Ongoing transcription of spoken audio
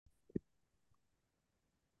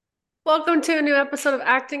Welcome to a new episode of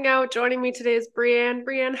Acting Out. Joining me today is Brianne.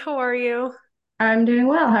 Brianne, how are you? I'm doing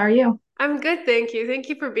well. How are you? I'm good, thank you. Thank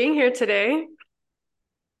you for being here today.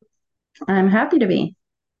 I'm happy to be.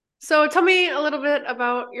 So, tell me a little bit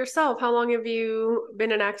about yourself. How long have you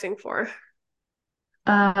been in acting for?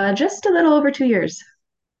 Just a little over 2 years.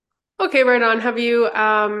 Okay, right on. Have you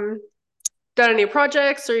done any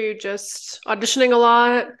projects? Or are you just auditioning a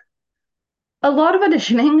lot? A lot of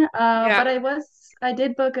auditioning, Yeah. but I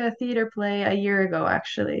did book a theater play a year ago,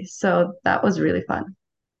 actually. So that was really fun.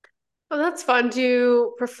 Oh, that's fun. Do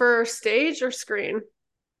you prefer stage or screen?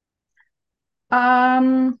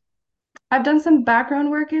 Um, I've done some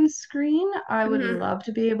background work in screen. I would Hmm. love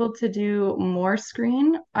to be able to do more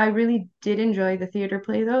screen. I really did enjoy the theater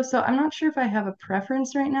play though, so I'm not sure if I have a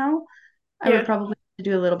preference right now. I would Yeah. probably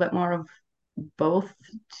do a little bit more of both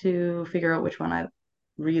to figure out which one I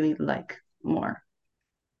really like more.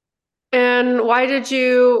 And why did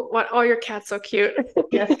you what oh, your cat's so cute.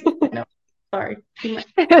 Yes, I know. Sorry.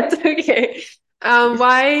 It's okay.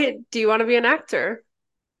 Why do you want to be an actor?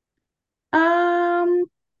 Um,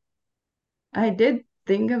 I did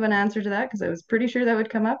think of an answer to that because I was pretty sure that would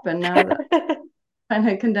come up, and now that kind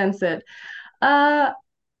of condense it. Uh,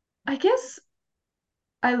 I guess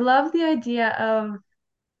I love the idea of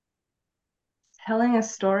telling a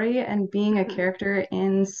story and being a Mhm. character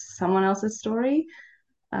in someone else's story.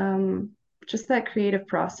 Um, just that creative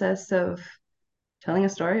process of telling a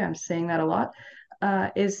story, I'm saying that a lot,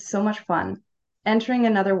 is so much fun. Entering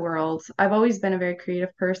another world. I've always been a very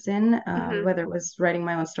creative person, Mhm. whether it was writing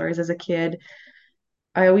my own stories as a kid.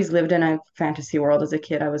 I always lived in a fantasy world as a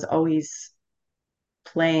kid. I was always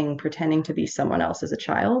playing, pretending to be someone else as a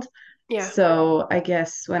child. Yeah. So I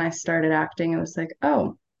guess when I started acting, it was like,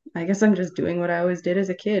 oh, I guess I'm just doing what I always did as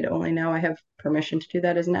a kid, only now I have permission to do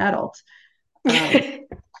that as an adult. Um,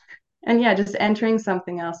 and yeah, just entering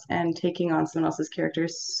something else and taking on someone else's character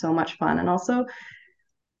is so much fun. And also,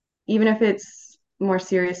 even if it's more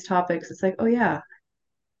serious topics, it's like, oh yeah,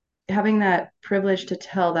 having that privilege to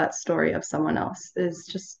tell that story of someone else is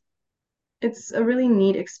just, it's a really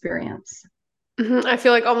neat experience. Mhm. I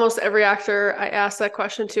feel like almost every actor I ask that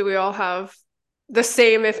question to, we all have the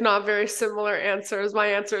same, if not very similar answers. My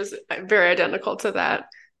answer is very identical to that.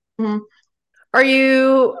 Mhm. Are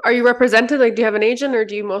you represented? Like, do you have an agent or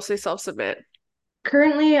do you mostly self-submit?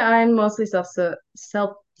 Currently, I'm mostly self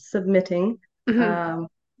submitting. Hmm. Um,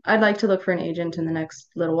 I'd like to look for an agent in the next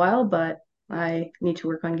little while, but I need to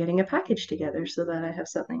work on getting a package together so that I have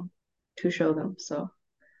something to show them. So,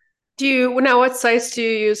 Do you now what sites do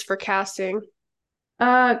you use for casting?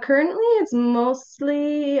 currently, it's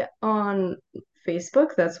mostly on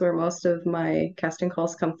Facebook. That's where most of my casting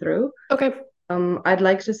calls come through. Okay. I'd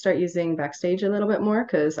like to start using Backstage a little bit more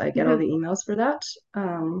because I get all the Hmm. emails for that.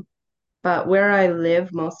 But where I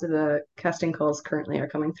live, most of the casting calls currently are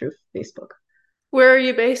coming through Facebook. Where are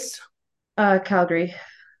you based? Calgary,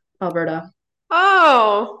 Alberta.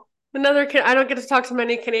 Oh, I don't get to talk to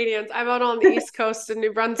many Canadians. I'm out on the East Coast in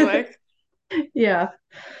New Brunswick. Yeah.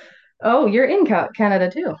 Oh, you're in Canada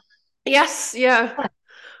too. Yes, yeah.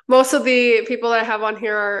 Most of the people that I have on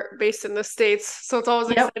here are based in the States, so it's always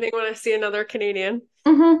Yep. exciting when I see another Canadian.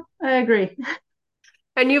 I agree.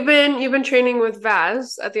 And you've been training with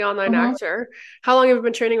Vaz at the Online hmm Actor. How long have you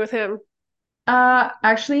been training with him?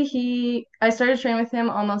 Actually, I started training with him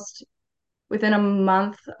almost within a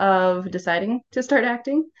month of deciding to start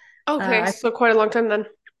acting. Okay, I so quite a long time then.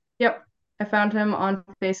 Yep, I found him on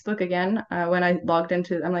Facebook again. When I logged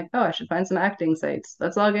into, I'm like, oh, I should find some acting sites.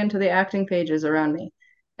 Let's log into the acting pages around me,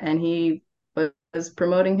 and he was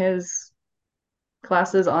promoting his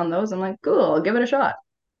classes on those. I'm like, cool, I'll give it a shot,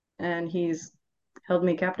 and he's held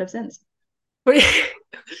me captive since. What do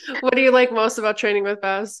what do you like most about training with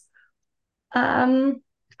Vaz? Um,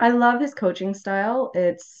 I love his coaching style.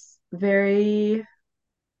 It's very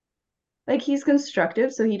like he's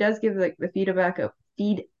constructive, so he does give like the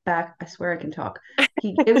feedback. I swear I can talk.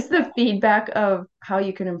 He gives the feedback of how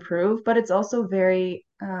you can improve, but it's also very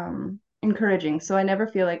encouraging. So I never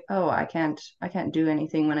feel like, oh, I can't do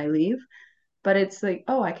anything when I leave. But it's like,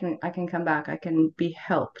 oh, I can come back. I can be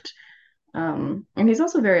helped. And he's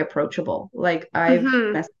also very approachable. Like I've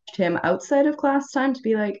Hmm. messaged him outside of class time to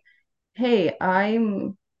be like, hey,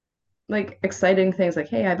 I'm like exciting things like,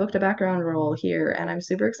 hey, I booked a background role here and I'm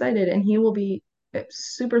super excited. And he will be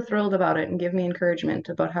super thrilled about it and give me encouragement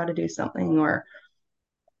about how to do something. Or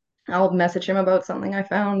I'll message him about something I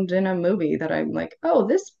found in a movie that I'm like, oh,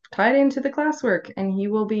 this tied into the classwork. And he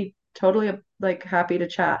will be totally like happy to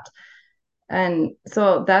chat. And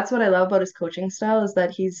so that's what I love about his coaching style is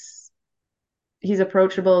that he's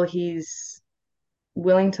approachable, he's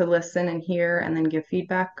willing to listen and hear and then give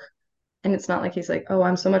feedback. And it's not like he's like, oh,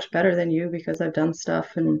 I'm so much better than you because I've done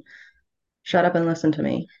stuff and shut up and listen to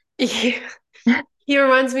me. Yeah. He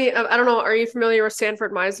reminds me of, I don't know, are you familiar with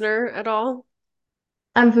Sanford Meisner at all?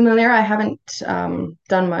 I'm familiar. I haven't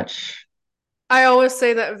done much. I always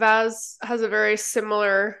say that Vaz has a very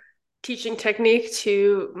similar teaching technique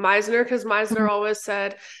to Meisner because Meisner Mhm. always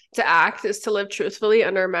said to act is to live truthfully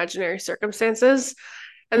under imaginary circumstances.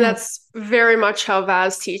 And Mm, that's very much how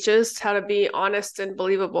Vaz teaches how to be honest and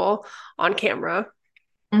believable on camera.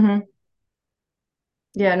 mhm.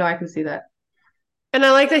 Yeah, no, I can see that. And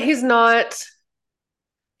I like that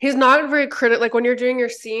he's not very critical. Like when you're doing your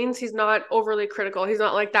scenes, he's not overly critical. He's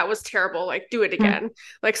not like that was terrible, like do it Mm, again.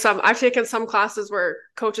 Like some I've taken some classes where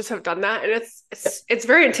coaches have done that and it's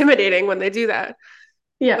very intimidating when they do that.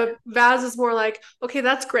 yeah. But Vaz is more like, okay,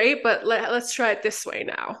 that's great, but let's try it this way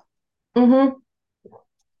now. Hmm.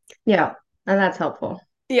 Yeah, and that's helpful.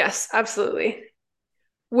 Yes, absolutely.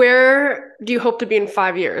 Where do you hope to be in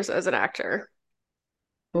 5 years as an actor?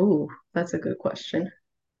 Ooh, that's a good question.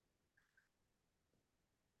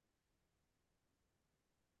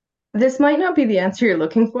 This might not be the answer you're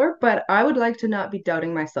looking for, but I would like to not be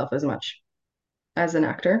doubting myself as much as an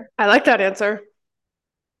actor. I like that answer.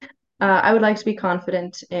 I would like to be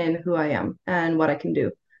confident in who I am and what I can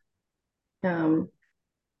do, um,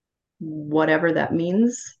 whatever that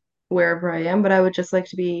means, wherever I am. But I would just like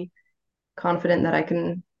to be confident that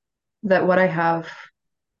that what I have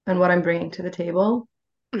and what I'm bringing to the table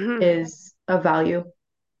Hmm. is of value,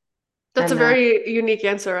 That's a and that very unique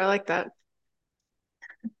answer. I like that.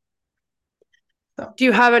 so Do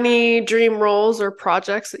you have any dream roles or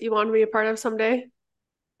projects that you want to be a part of someday?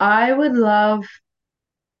 I would love.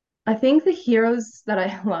 I think the heroes that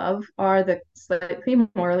I love are the slightly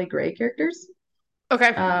morally gray characters,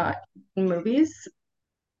 Okay. uh, in movies,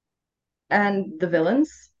 and the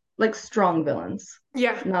villains, like strong villains,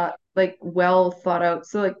 Yeah. not like well thought out.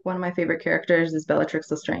 So like one of my favorite characters is Bellatrix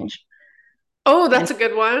Lestrange. Oh, And that's a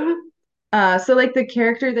good one. so like the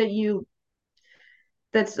character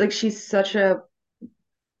that's like she's such a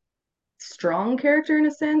strong character in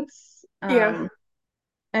a sense. Yeah.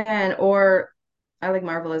 And or I like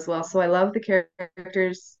Marvel as well. So I love the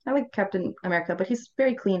characters. I like Captain America, but he's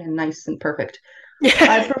very clean and nice and perfect.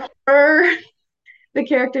 I Yeah. prefer the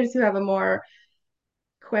characters who have a more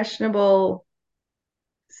questionable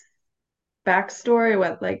backstory,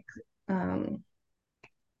 what like um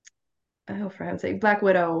oh for heaven's sake, Black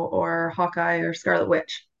Widow or Hawkeye or Scarlet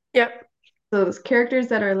Witch. Yeah. So those characters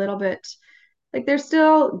that are a little bit like they're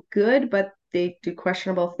still good, but they do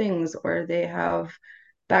questionable things or they have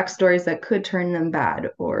backstories that could turn them bad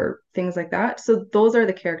or things like that. So those are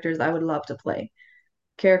the characters I would love to play.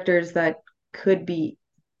 Characters that could be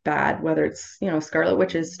bad, whether it's, Scarlet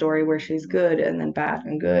Witch's story where she's good and then bad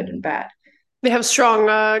and good and bad. They have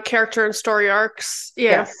strong character and story arcs.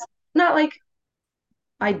 Yeah. Yes. Not like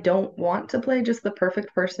I don't want to play just the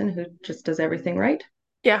perfect person who just does everything right.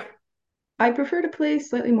 Yeah. I prefer to play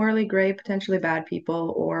slightly morally gray, potentially bad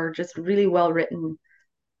people, or just really well written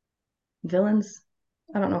villains.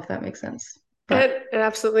 I don't know if that makes sense. But It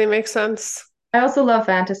absolutely makes sense. I also love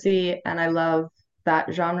fantasy and I love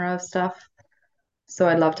that genre of stuff. So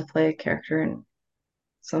I'd love to play a character in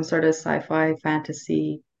some sort of sci-fi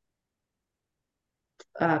fantasy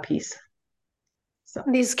piece. So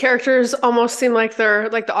These characters almost seem like they're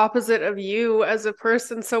like the opposite of you as a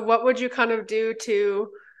person. So what would you kind of do to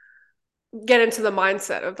get into the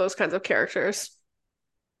mindset of those kinds of characters?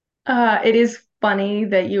 it is funny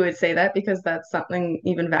that you would say that because that's something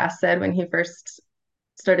even Vass said when he first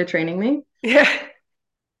started training me. Yeah.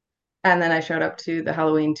 And then I showed up to the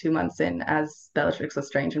Halloween 2 months in as Bellatrix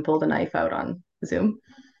Lestrange and pulled a knife out on Zoom.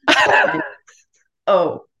 And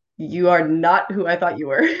oh, you are not who I thought you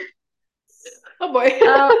were. Oh boy.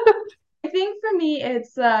 Um, I think for me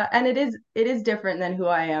it's and it is different than who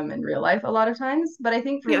I am in real life a lot of times, but I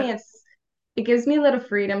think for Yeah. me it gives me a little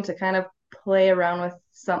freedom to kind of play around with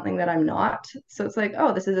something that I'm not. So it's like,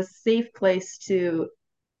 oh, this is a safe place to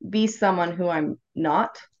be someone who I'm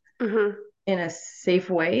not Hmm. in a safe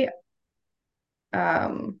way.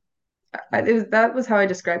 Um, that was how I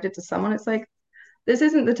described it to someone. It's like this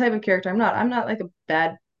isn't the type of character I'm not. I'm not like a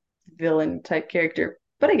bad villain type character,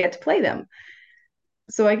 but I get to play them.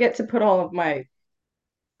 So I get to put all of my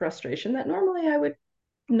frustration that normally I would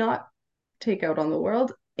not take out on the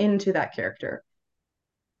world into that character.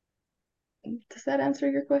 Does that answer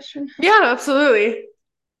your question? Yeah, absolutely.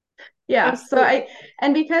 Yeah. Absolutely.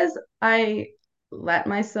 And because I let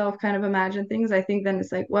myself kind of imagine things, I think then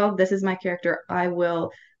it's like, well, this is my character.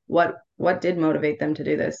 What did motivate them to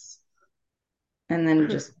do this? And then Mhm.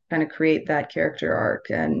 just kind of create that character arc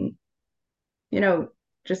and, you know,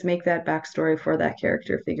 just make that backstory for that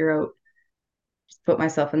character, figure out, just put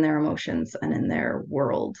myself in their emotions and in their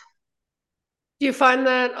world. Do you find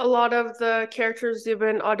that a lot of the characters you've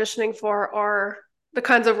been auditioning for are the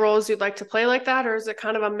kinds of roles you'd like to play like that, or is it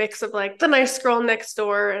kind of a mix of like the nice girl next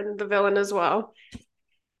door and the villain as well?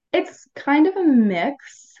 It's kind of a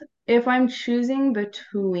mix. If I'm choosing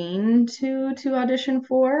between two to audition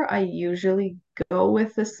for, I usually go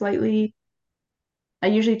with the slightly, I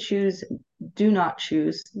usually choose, do not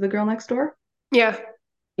choose the girl next door. Yeah.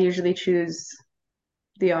 I usually choose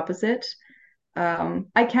the opposite.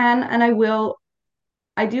 I can and I will,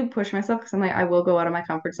 I do push myself because I'm like, I will go out of my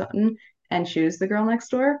comfort zone and choose the girl next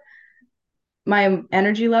door. My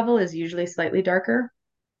energy level is usually slightly darker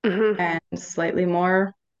Hmm. and slightly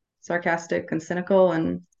more sarcastic and cynical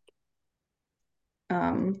and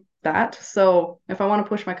that. So if I want to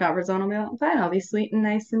push my comfort zone, I'll be like, fine, I'll be sweet and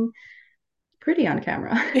nice and pretty on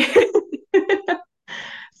camera.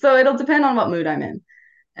 So it'll depend on what mood I'm in.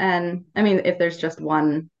 And I mean, if there's just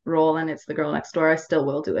one role and it's the girl next door, I still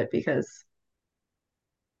will do it because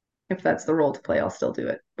if that's the role to play, I'll still do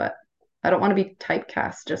it. But I don't want to be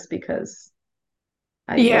typecast just because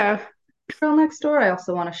I look Yeah. girl next door. I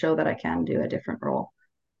also want to show that I can do a different role.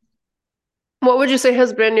 What would you say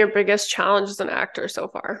has been your biggest challenge as an actor so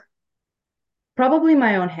far? Probably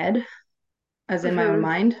my own head, as in my own Hmm.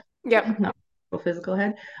 mind, Yep. not physical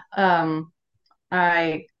head. Um,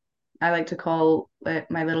 I I like to call it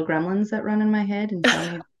my little gremlins that run in my head and tell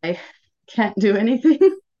me that I can't do anything.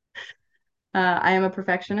 I am a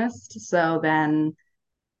perfectionist, so then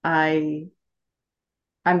I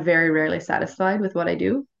I'm very rarely satisfied with what I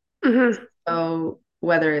do. Hmm. So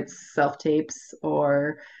whether it's self-tapes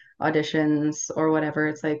or auditions or whatever,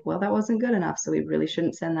 it's like, well, that wasn't good enough, so we really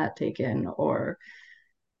shouldn't send that take in,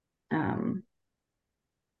 um,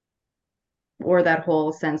 or that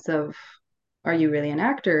whole sense of, are you really an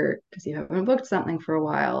actor? Because you haven't booked something for a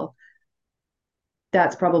while.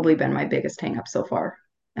 That's probably been my biggest hang up so far.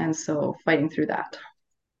 And so fighting through that.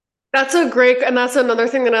 And that's another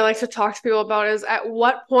thing that I like to talk to people about is at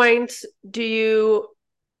what point do you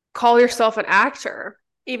call yourself an actor,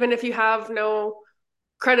 even if you have no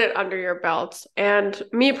credit under your belt? And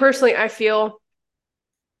me personally, I feel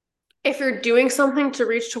if you're doing something to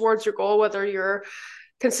reach towards your goal, whether you're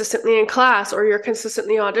consistently in class or you're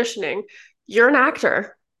consistently auditioning, you're an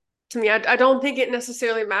actor. To me, I don't think it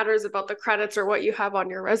necessarily matters about the credits or what you have on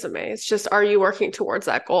your resume. It's just, are you working towards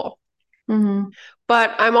that goal? Mm-hmm.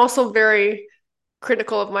 But I'm also very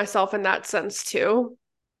critical of myself in that sense too,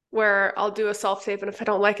 where I'll do a self tape and if I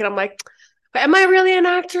don't like it, I'm like, am I really an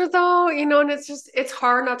actor though? And it's just, it's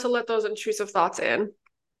hard not to let those intrusive thoughts in.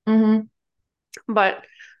 Mm-hmm. But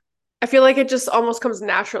I feel like it just almost comes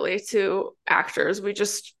naturally to actors. We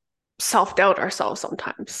just self doubt ourselves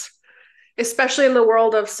sometimes, especially in the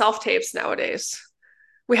world of self tapes nowadays.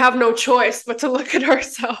 We have no choice but to look at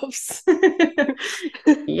ourselves.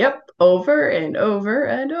 Yep, over and over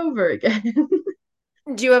and over again.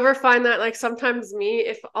 Do you ever find that like sometimes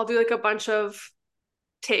if I'll do like a bunch of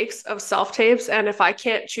takes of self tapes and if I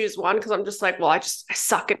can't choose one because I'm just like, well, I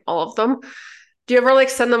suck at all of them. Do you ever like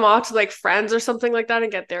send them off to like friends or something like that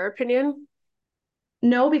and get their opinion?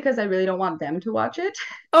 No, because I really don't want them to watch it.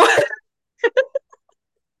 Oh,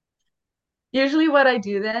 Usually what I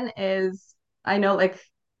do then is I know like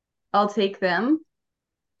I'll take them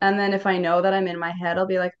and then if I know that I'm in my head, I'll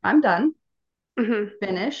be like, I'm done, hmm.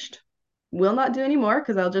 finished. Will not do any more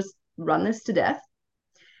because I'll just run this to death.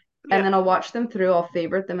 And Yeah. then I'll watch them through, I'll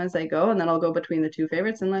favorite them as I go, and then I'll go between the two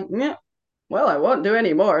favorites and like, yeah, well, I won't do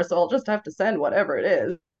any more, so I'll just have to send whatever it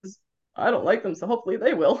is. I don't like them, so hopefully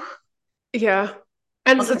they will. Yeah.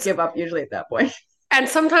 And I'll just it's give up usually at that point. and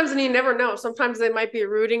sometimes and you never know. Sometimes they might be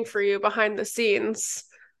rooting for you behind the scenes,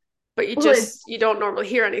 but Well, you don't normally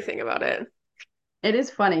hear anything about it. it is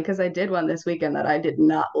funny because I did one this weekend that I did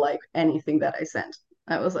not like anything that I sent.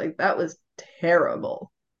 I was like, that was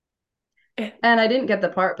terrible. And I didn't get the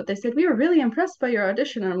part, but they said, we were really impressed by your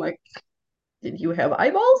audition. And I'm like, did you have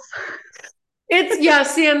eyeballs? It's yeah,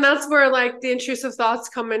 see, and that's where like the intrusive thoughts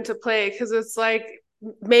come into play because it's like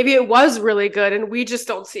maybe it was really good and we just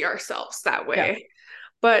don't see ourselves that Yeah. way.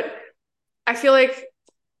 But I feel like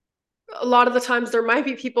a lot of the times there might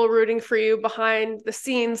be people rooting for you behind the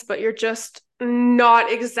scenes, but you're just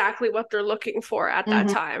not exactly what they're looking for at that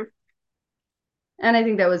Mm-hmm. time. And I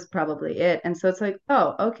think that was probably it. And so it's like,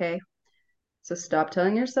 oh, okay. So stop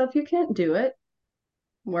telling yourself you can't do it,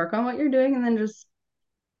 work on what you're doing, and then just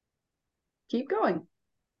keep going.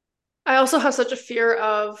 I also have such a fear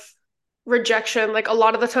of rejection. Like a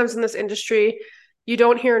lot of the times in this industry, you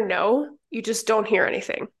don't hear no, you just don't hear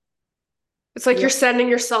anything. It's like you're Yep. sending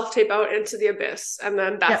your self-tape out into the abyss and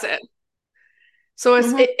then that's Yep. it. So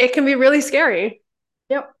Hmm. it can be really scary.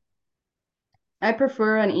 Yep. I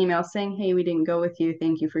prefer an email saying, "Hey, we didn't go with you.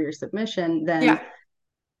 Thank you for your submission," than, Yeah.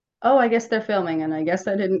 "Oh, I guess they're filming and I guess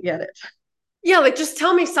I didn't get it." Yeah, like just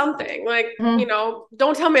tell me something. Like, Mhm.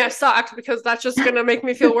 don't tell me I sucked because that's just gonna make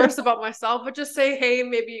me feel worse about myself. But just say, hey,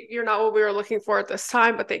 maybe you're not what we were looking for at this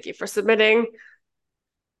time, but thank you for submitting.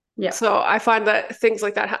 Yeah. So I find that things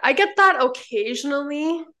like that, I get that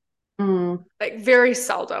occasionally, Mm. like very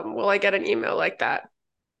seldom will I get an email like that.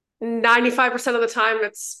 95% of the time,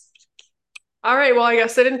 it's all right, well, I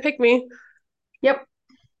guess they didn't pick me. Yep.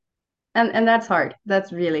 And that's hard.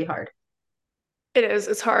 That's really hard. It is,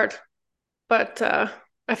 it's hard. But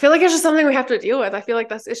I feel like it's just something we have to deal with. I feel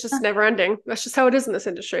like it's just never ending. That's just how it is in this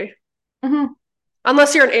industry. Hmm.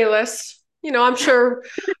 Unless you're an A-list. I'm sure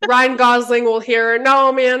Ryan Gosling will hear,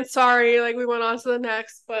 no, man, sorry, like we went on to the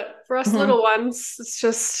next. But for us Hmm. little ones,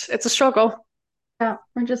 it's a struggle. Yeah.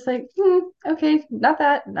 We're just like, okay, not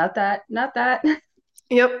that, not that, not that.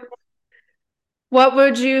 Yep. What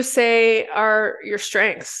would you say are your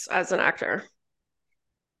strengths as an actor?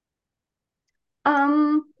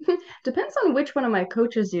 Um, depends on which one of my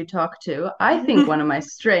coaches you talk to. I think one of my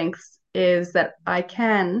strengths is that I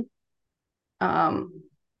can, um,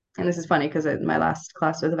 and this is funny because in my last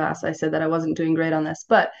class with Vass, I said that I wasn't doing great on this,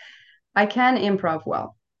 but I can improv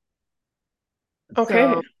well. Okay.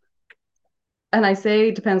 So, and I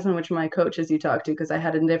say depends on which of my coaches you talk to because I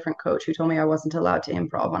had a different coach who told me I wasn't allowed to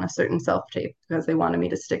improv on a certain self tape because they wanted me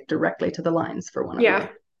to stick directly to the lines for one of Yeah. my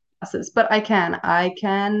classes. But I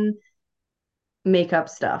can make up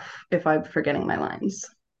stuff if I'm forgetting my lines.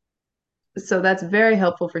 So that's very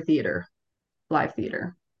helpful for theater, live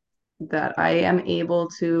theater, that I am able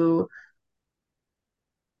to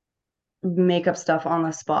make up stuff on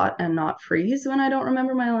the spot and not freeze when I don't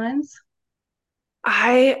remember my lines.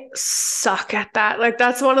 I suck at that. Like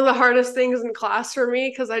that's one of the hardest things in class for me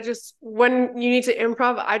because when you need to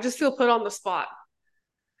improv, I just feel put on the spot.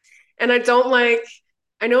 And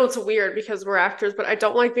I know it's weird because we're actors, but I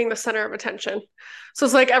don't like being the center of attention. So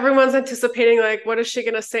it's like everyone's anticipating, like, what is she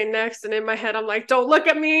gonna say next? And in my head, I'm like, don't look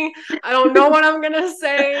at me. I don't know what I'm gonna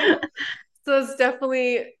say. So it's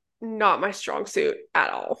definitely not my strong suit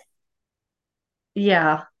at all.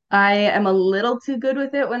 Yeah, I am a little too good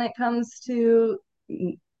with it when it comes to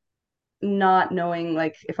not knowing,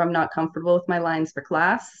 like, if I'm not comfortable with my lines for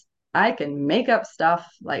class, I can make up stuff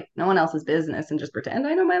like no one else's business and just pretend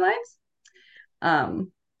I know my lines.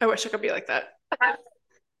 Um, I wish I could be like that.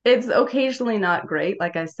 it's occasionally not great.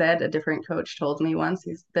 Like I said, a different coach told me once,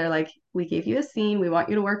 they're like, we gave you a scene, we want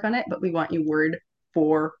you to work on it, but we want you word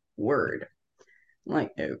for word. I'm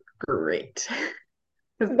like, oh, great.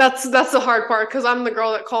 That's the hard part because I'm the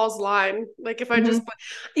girl that calls line. Like if I just Mhm.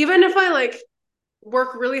 even if I like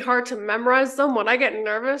work really hard to memorize them, when I get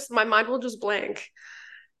nervous, my mind will just blank.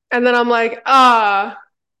 And then I'm like,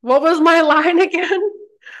 what was my line again?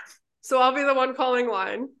 So I'll be the one calling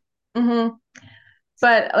line. Mhm.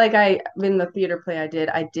 But like in the theater play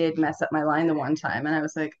I did mess up my line the one time and I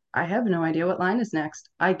was like, I have no idea what line is next.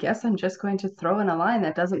 I guess I'm just going to throw in a line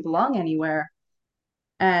that doesn't belong anywhere.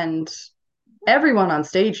 And everyone on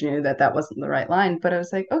stage knew that that wasn't the right line, but I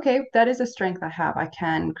was like, okay, that is a strength I have. I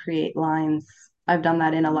can create lines. I've done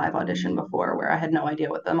that in a live audition before where I had no idea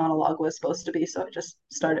what the monologue was supposed to be, so I just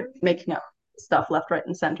started making up stuff left, right,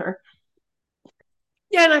 and center.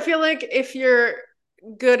 Yeah, and I feel like if you're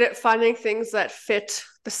good at finding things that fit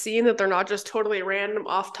the scene, that they're not just totally random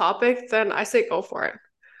off topic, then I say go for it.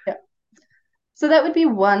 Yeah. So that would be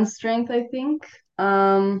one strength, I think.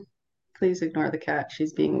 Um, Please ignore the cat.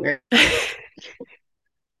 She's being weird.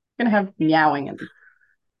 Gonna have meowing and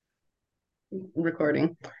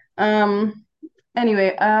recording. Um,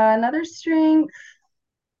 anyway, another strength.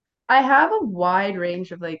 I have a wide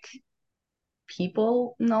range of like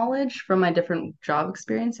people knowledge from my different job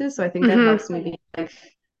experiences, so I think that Hmm. helps me be like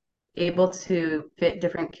able to fit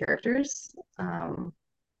different characters.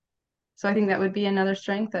 So I think that would be another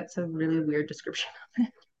strength. That's a really weird description of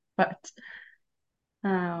it, but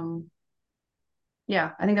um,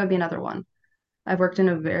 yeah, I think that would be another one. I've worked in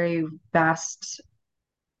a very vast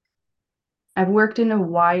I've worked in a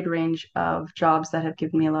wide range of jobs that have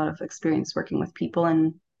given me a lot of experience working with people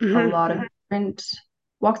in a Hmm. lot of different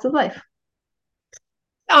walks of life.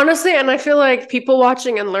 Honestly, and I feel like people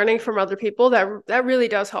watching and learning from other people that really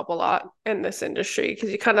does help a lot in this industry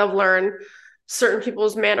because you kind of learn certain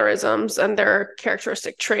people's mannerisms and their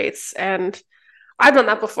characteristic traits. And I've done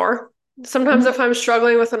that before. Sometimes Mhm. if I'm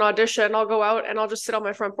struggling with an audition, I'll go out and I'll just sit on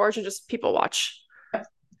my front porch and just people watch.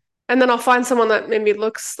 And then I'll find someone that maybe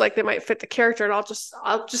looks like they might fit the character and I'll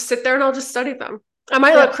just sit there and I'll just study them. I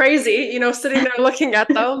might look Yep. crazy, sitting there looking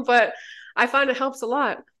at them, but I find it helps a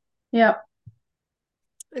lot. Yep.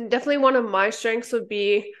 And definitely one of my strengths would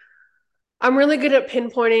be I'm really good at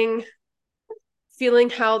pinpointing feeling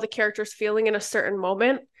how the character's feeling in a certain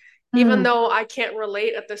moment. Even Mm, though I can't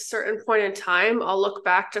relate at this certain point in time, I'll look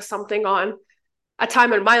back to something on a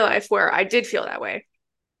time in my life where I did feel that way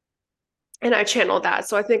and I channeled that.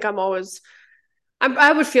 So I think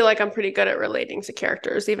I would feel like I'm pretty good at relating to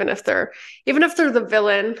characters, even if they're the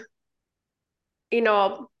villain. You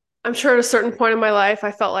know, I'm sure at a certain point in my life,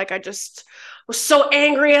 I felt like I just was so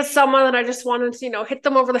angry at someone that I just wanted to, hit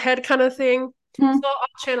them over the head kind of thing. mm. So I'll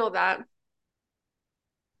channel that.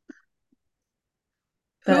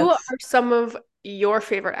 Who are That's some of your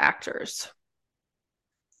favorite actors?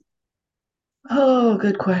 oh,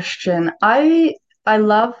 good question. I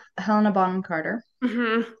love Helena Bonham Carter.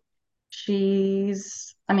 Hmm.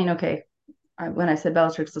 I mean, okay, when I said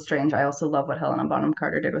Bellatrix Lestrange, I also love what Helena Bonham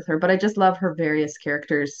Carter did with her, but I just love her various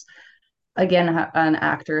characters. Again, an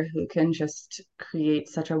actor who can just create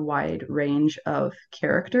such a wide range of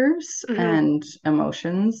characters Hmm. and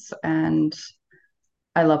emotions, and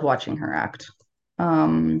I love watching her act.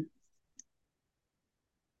 Um,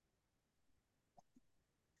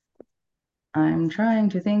 I'm trying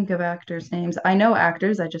to think of actors' names. I know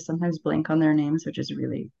actors, I just sometimes blank on their names, which is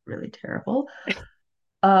really, really terrible.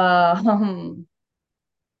 Um,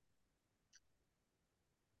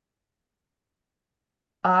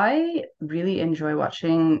 I really enjoy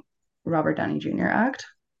watching Robert Downey Jr. act.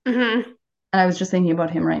 Hmm. And I was just thinking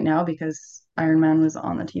about him right now because Iron Man was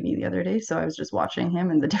on the TV the other day. So I was just watching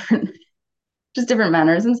him and the just different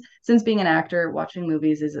mannerisms. Since being an actor, watching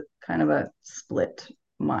movies is kind of a split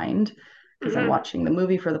mind because I'm Hmm. watching the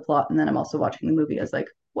movie for the plot and then I'm also watching the movie as like,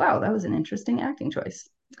 wow, that was an interesting acting choice.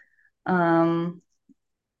 Um,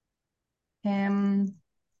 him,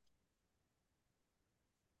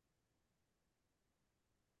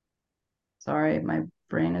 sorry, my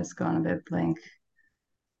brain has gone a bit blank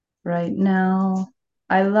right now.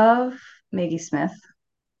 I love Maggie Smith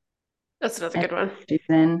That's another and good one. she's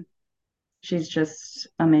in. She's just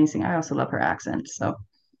amazing. I also love her accent, so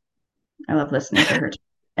I love listening to her.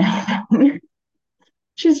 Anything.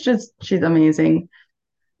 She's amazing.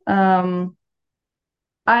 Um,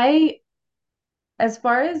 I as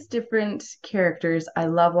far as different characters, I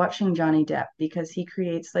love watching Johnny Depp because he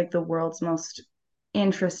creates like the world's most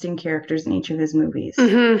interesting characters in each of his movies.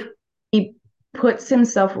 Hmm. He puts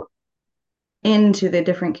himself into the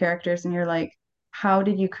different characters, and you're like, how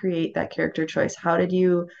did you create that character choice? How did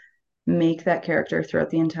you make that character throughout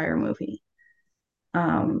the entire movie?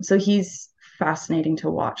 So he's fascinating to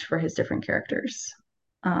watch for his different characters.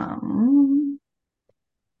 Um,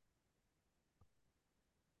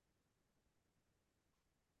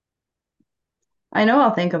 I know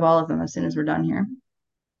I'll think of all of them as soon as we're done here.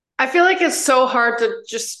 I feel like it's so hard to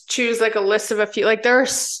just choose like a list of a few. Like there are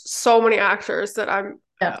so many actors that I'm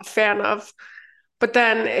Yeah, a fan of, but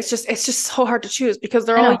then it's just so hard to choose because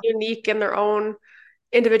they're I all know. unique in their own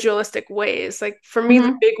individualistic ways. Like for me,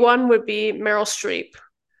 the Hmm. big one would be Meryl Streep.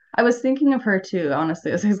 I was thinking of her too,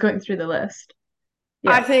 honestly, as I was going through the list.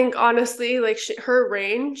 I Yeah. think honestly, like her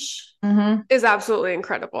range Hmm. is absolutely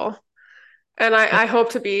incredible. And I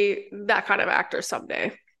hope to be that kind of actor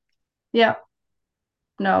someday. Yeah.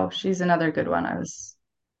 No, she's another good one.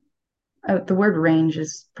 The word range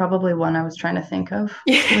is probably one I was trying to think of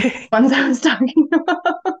with the ones I was talking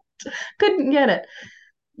about. Couldn't get it.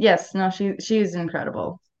 Yes, no, she's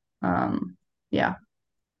incredible. Um, yeah.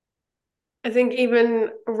 I think even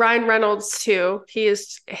Ryan Reynolds too.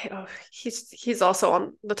 He's also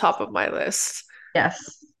on the top of my list.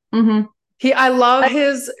 Yes. Hmm. I love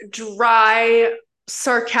his dry,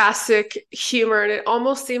 sarcastic humor, and it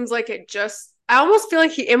almost seems like I almost feel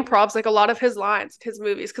like he improvs like a lot of his lines in his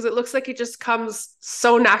movies because it looks like it just comes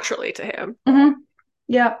so naturally to him. Hmm.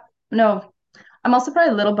 Yeah. No, I'm also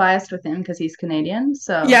probably a little biased with him because he's Canadian.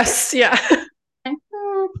 So Yes, yeah.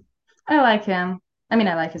 mm, I like him. I mean,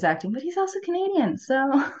 I like his acting, but he's also Canadian.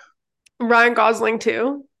 So Ryan Gosling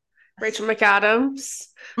too. Rachel McAdams.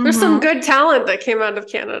 There's some hmm. good talent that came out of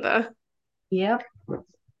Canada. Yep.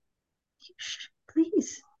 Shh,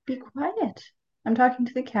 please be quiet. I'm talking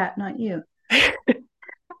to the cat, not you.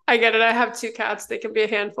 I get it. I have two cats. They can be a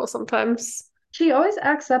handful sometimes. She always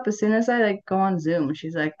acts up as soon as I like go on Zoom.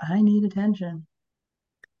 She's like, I need attention.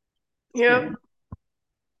 It's very Yep. annoying.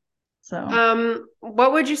 So,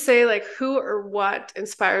 What would you say, like, who or what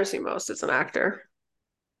inspires you most as an actor?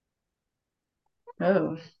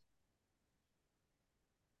 oh,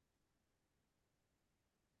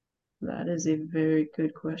 That is a very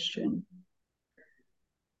good question.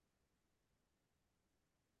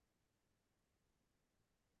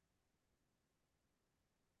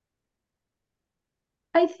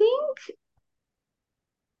 I think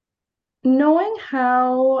knowing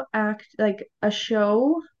how act like a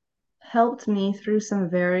show helped me through some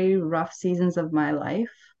very rough seasons of my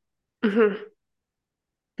life Hmm.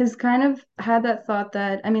 has kind of had that thought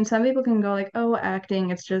that, I mean, some people can go like, oh, acting,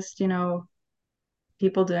 it's just,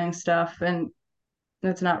 people doing stuff and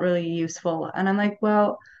it's not really useful. And I'm like,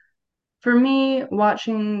 well, for me,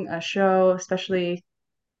 watching a show, especially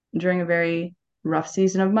during a very rough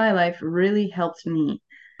season of my life, really helped me.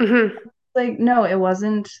 Hmm. Like, no, it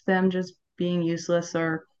wasn't them just being useless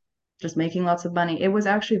or just making lots of money. It was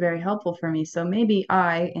actually very helpful for me. So maybe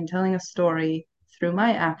I, in telling a story through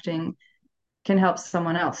my acting, can help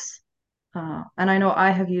someone else. And I know I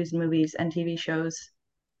have used movies and TV shows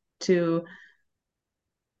to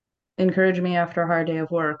encourage me after a hard day of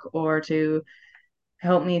work or to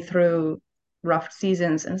help me through rough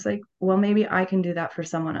seasons. And it's like, well, maybe I can do that for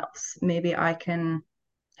someone else. Maybe I can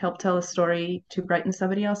help tell a story to brighten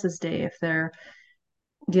somebody else's day if they're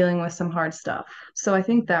dealing with some hard stuff. So I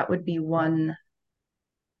think that would be one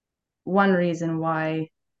reason why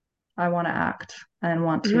I want to act and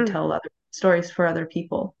want to Hmm. tell other stories for other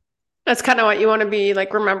people. That's kind of what you want to be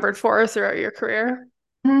like remembered for throughout your career.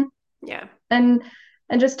 Mhm. Yeah, And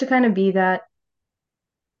and just to kind of be that,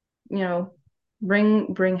 you know,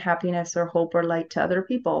 bring happiness or hope or light to other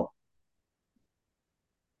people.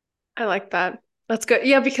 I like that. That's good.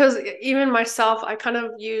 Yeah, because even myself, I kind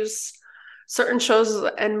of use certain shows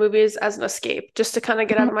and movies as an escape just to kind of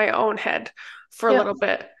get out Mhm. of my own head for a Yeah. little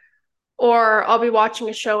bit. Or I'll be watching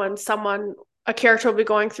a show and a character will be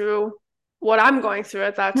going through what I'm going through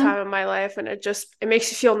at that Mhm. time in my life, and it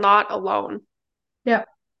makes you feel not alone. Yeah.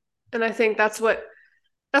 And I think that's what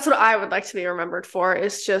I would like to be remembered for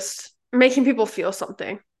is just making people feel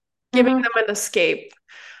something, giving Hmm. them an escape,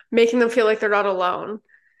 making them feel like they're not alone.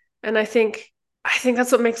 And I think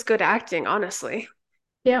that's what makes good acting, honestly.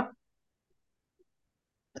 Yeah.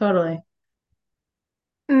 Totally.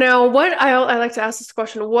 Now, I like to ask this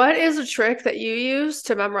question. What is a trick that you use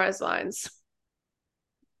to memorize lines?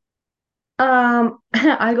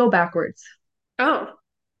 I go backwards. Oh.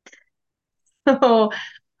 So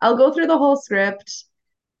I'll go through the whole script,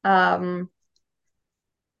 um,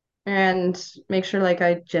 and make sure like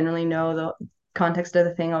I generally know the context of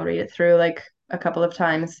the thing. I'll read it through like a couple of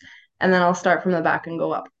times, and then I'll start from the back and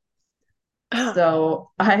go up. Oh.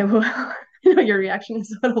 So I will, your reaction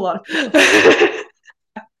is what a lot of people do.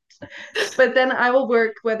 But then I will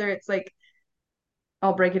work whether it's like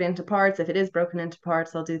I'll break it into parts. If it is broken into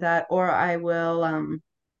parts, I'll do that. Or I will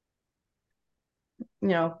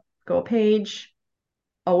go a page.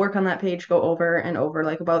 I'll work on that page, go over and over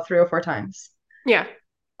like about 3 or 4 times. Yeah.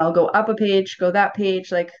 I'll go up a page, go that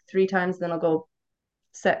page like 3 times, then I'll go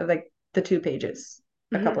set like the 2 pages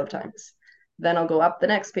a couple Hmm. of times. Then I'll go up the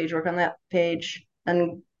next page, work on that page,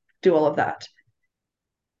 and do all of that.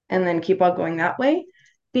 And then keep on going that way.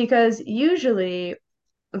 Because usually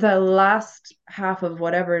the last half of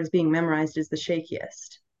whatever is being memorized is the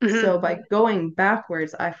shakiest. So Hmm. by going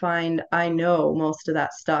backwards, I find I know most of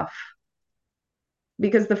that stuff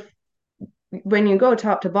because the when you go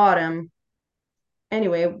top to bottom,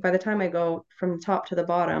 anyway, by the time I go from top to the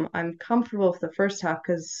bottom, I'm comfortable with the first half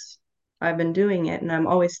because I've been doing it and I'm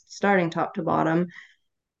always starting top to bottom,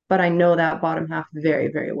 but I know that bottom half very,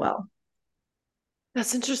 very well.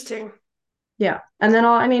 That's interesting. Yeah. And then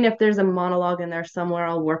I mean, if there's a monologue in there somewhere,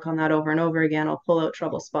 I'll work on that over and over again. I'll pull out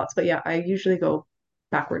trouble spots. But yeah, I usually go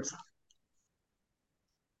backwards.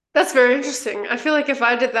 That's very interesting. I feel like if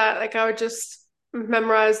I did that, like I would just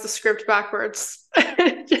memorize the script backwards.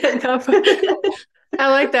 I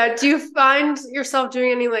like that. Do you find yourself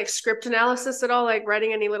doing any like script analysis at all, like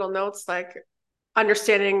writing any little notes, like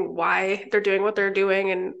understanding why they're doing what they're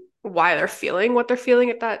doing and why they're feeling what they're feeling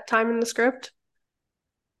at that time in the script?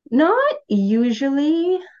 Not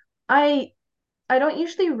usually. I I don't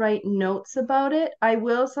usually write notes about it. I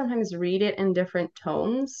will sometimes read it in different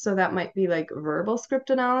tones, so that might be like verbal script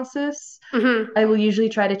analysis. Hmm. I will usually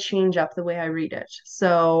try to change up the way I read it.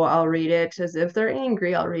 So I'll read it as if they're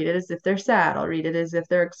angry, I'll read it as if they're sad, I'll read it as if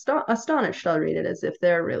they're astonished, I'll read it as if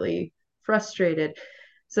they're really frustrated.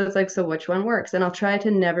 So it's like, so which one works? And I'll try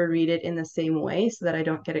to never read it in the same way so that I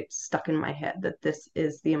don't get it stuck in my head that this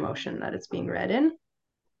is the emotion that it's being read in.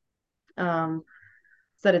 So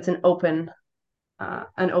that it's an open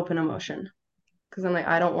emotion. Because I'm like,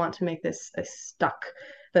 I don't want to make this a stuck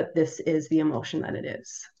that this is the emotion that it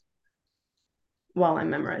is. while I'm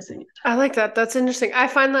memorizing it. I like that. That's interesting. I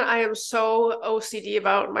find that I am so OCD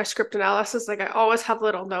about my script analysis. Like I always have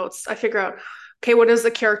little notes. I figure out, okay, what does the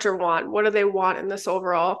character want? What do they want in this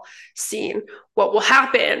overall scene? What will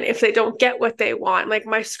happen if they don't get what they want? Like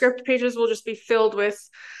my script pages will just be filled with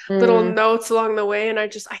little Mm, notes along the way, and I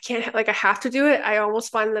can't like I have to do it. I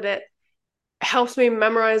almost find that it helps me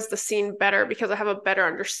memorize the scene better because I have a better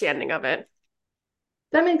understanding of it.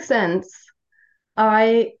 that makes sense.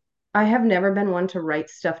 I I have never been one to write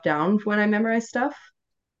stuff down when I memorize stuff.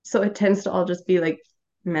 So it tends to all just be like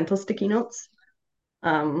mental sticky notes.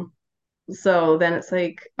 Um, so then it's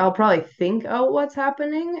like I'll probably think out what's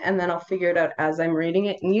happening and then I'll figure it out as I'm reading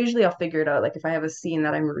it. And usually I'll figure it out like if I have a scene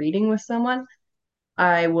that I'm reading with someone,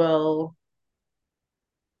 I will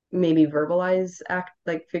maybe verbalize act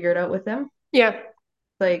like figure it out with them. Yeah.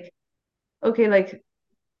 Like, okay, like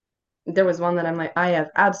there was one that I'm like, I have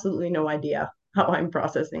absolutely no idea how I'm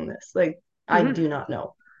processing this. Like, I Mhm. do not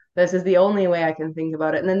know. This is the only way I can think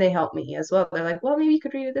about it. And then they help me as well. They're like, well, maybe you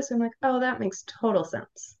could read it this way. I'm like, oh, that makes total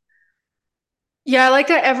sense. Yeah, I like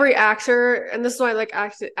that every actor, and this is why I like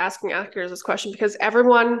asking actors this question because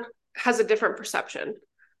everyone has a different perception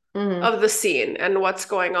Hmm. of the scene and what's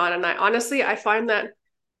going on. And I find that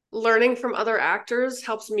learning from other actors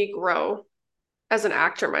helps me grow as an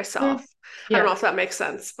actor myself. Mm. I don't know Yeah. if that makes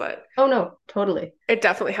sense, but Oh no, totally. it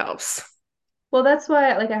definitely helps. Well, that's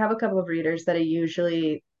why like I have a couple of readers that I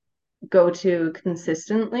usually go to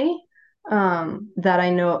consistently, that I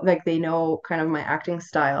know like they know kind of my acting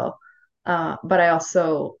style. But I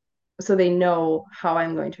also so they know how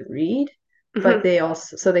I'm going to read, but Hmm. they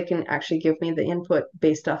also so they can actually give me the input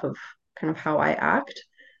based off of kind of how I act.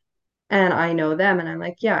 And I know them and I'm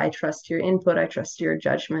like, yeah, I trust your input, I trust your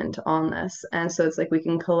judgment on this. And so it's like we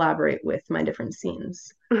can collaborate with my different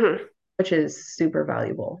scenes, Hmm. which is super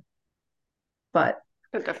valuable. But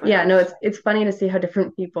It definitely yeah, no, helps. it's funny to see how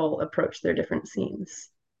different people approach their different scenes.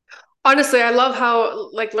 Honestly, I love how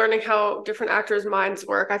like learning how different actors' minds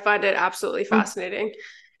work. I find it absolutely fascinating.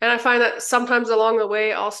 And I find that sometimes along the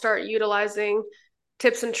way, I'll start utilizing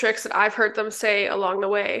tips and tricks that I've heard them say along the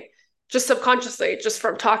way, just subconsciously, just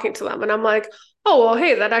from talking to them. And I'm like, oh, well,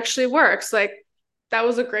 hey, that actually works. Like, that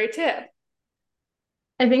was a great tip.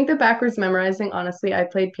 I think the backwards memorizing, honestly, I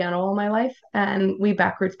played piano all my life and we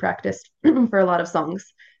backwards practiced for a lot of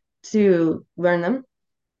songs to learn them.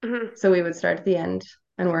 Mhm. So we would start at the end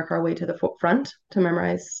and work our way to the front to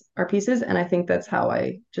memorize our pieces. And I think that's how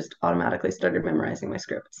I just automatically started memorizing my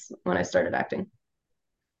scripts when I started acting.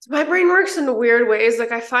 My brain works in weird ways.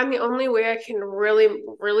 Like, I find the only way I can really,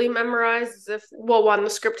 really memorize is if, well, one, the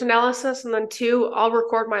script analysis, and then two, I'll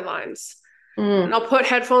record my lines. And Mm. I'll put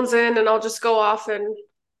headphones in and I'll just go off and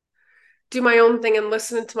do my own thing and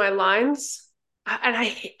listen to my lines. And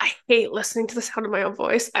I hate listening to the sound of my own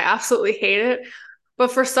voice. I absolutely hate it.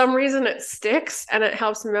 But for some reason, it sticks and it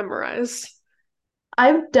helps me memorize.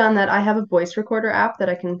 I've done that. I have a voice recorder app that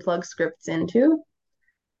I can plug scripts into.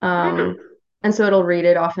 Mm. Um, and so it'll read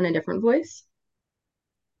it off in a different voice.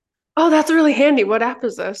 Oh, that's really handy. What app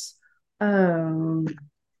is this? Um,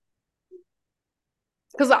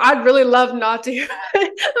 Because I'd really love not to hear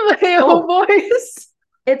my own oh, voice.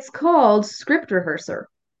 it's called Script Rehearser.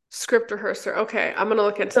 Script rehearser. Okay, I'm gonna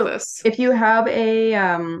look into So this. if you have a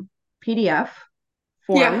PDF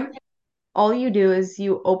Yeah. form, all you do is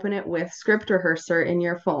you open it with Script Rehearser in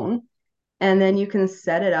your phone, and then you can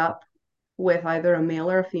set it up with either a male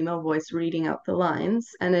or a female voice reading out the lines,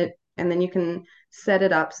 and then you can set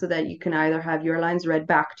it up so that you can either have your lines read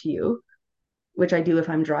back to you, which I do if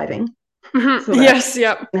I'm driving, Mhm. so that Yes.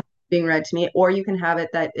 Yep. it's being read to me, or you can have it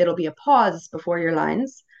that it'll be a pause before your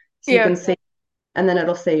lines, so you can Yeah. say, and then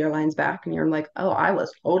it'll say your lines back, and you're like, oh, I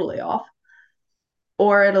was totally off.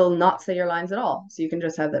 Or it'll not say your lines at all. So you can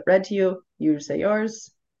just have that read to you, you say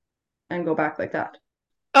yours, and go back like that.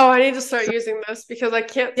 Oh, I need to start So, using this because I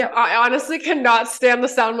can't. yeah. I honestly cannot stand the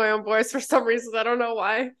sound of my own voice for some reason. I don't know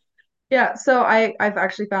why. Yeah. So I've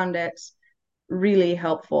actually found it really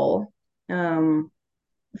helpful,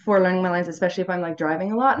 for learning my lines, especially if I'm like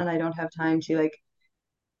driving a lot and I don't have time to like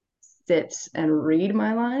sit and read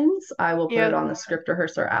my lines. I will put it Yeah. on the script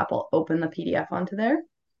rehearser app. I'll open the PDF onto there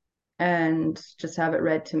and just have it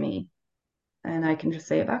read to me, and I can just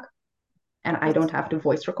say it back. And I don't It's have to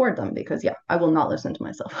voice record them because, yeah, I will not listen to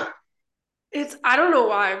myself. I don't know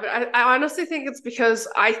why, but I honestly think it's because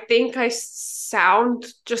I think I sound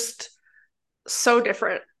just so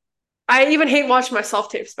different. I even hate watching my self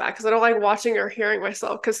tapes back because I don't like watching or hearing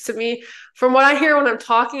myself. Because to me, from what I hear when I'm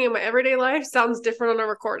talking in my everyday life, sounds different on a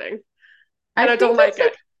recording, I and I don't think like that's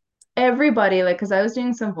it. like everybody, like, because I was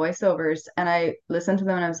doing some voiceovers and I listened to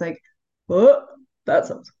them and I was like, oh, that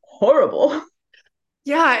sounds horrible.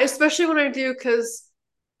 Yeah, especially when I do, because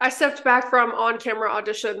I stepped back from on-camera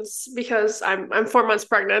auditions because I'm 4 months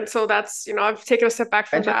pregnant. So that's, I've taken a step back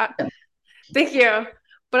from that. Congratulations. Thank you.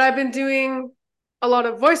 But I've been doing a lot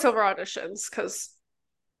of voiceover auditions because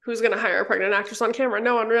who's gonna hire a pregnant actress on camera?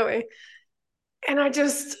 No one really. And I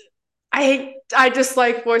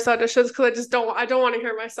dislike voice auditions because I don't want to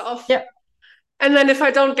hear myself. Yep. And then if I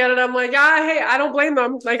don't get it, I'm like, yeah, hey, I don't blame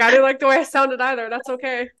them. Like I didn't like the way I sounded either. That's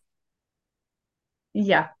okay.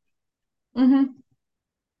 Yeah. Mm-hmm.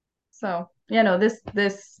 So, yeah, no,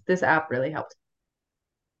 this app really helped.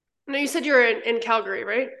 Now you said you're in Calgary,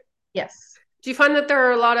 right? Yes. Do you find that there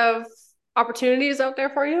are a lot of opportunities out there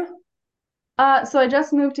for you? So I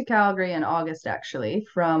just moved to Calgary in August actually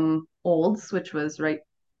from Olds, which was right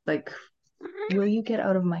like, will you get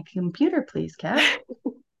out of my computer, please, Kat?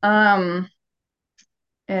 Um,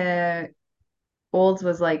 uh, Olds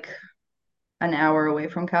was like an hour away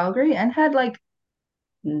from Calgary and had like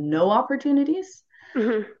no opportunities.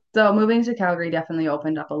 Hmm. So moving to Calgary definitely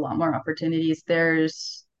opened up a lot more opportunities.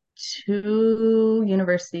 There's two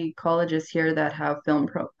university colleges here that have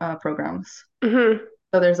programs. Hmm.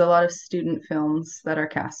 So there's a lot of student films that are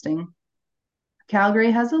casting.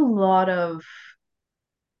 Calgary has a lot of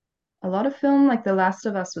film, like The Last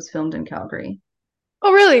of Us was filmed in Calgary,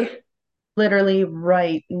 Oh, really? literally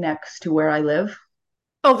right next to where I live,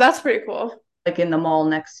 Oh, that's pretty cool. like in the mall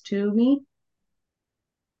next to me,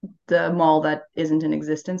 the mall that isn't in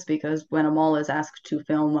existence because when a mall is asked to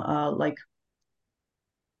film like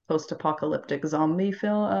post-apocalyptic zombie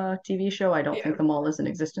film TV show, I don't Yeah. think the mall is in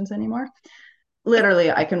existence anymore. Literally,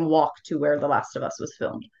 I can walk to where The Last of Us was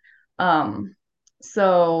filmed. Um,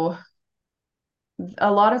 so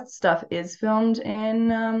a lot of stuff is filmed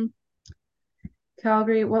in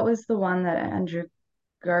Calgary. What was the one that Andrew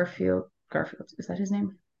Garfield, is that his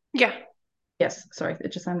name? Yeah. Yes, sorry,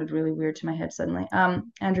 it just sounded really weird to my head suddenly.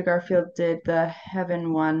 Andrew Garfield did the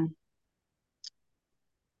Heaven one.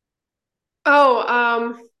 Oh,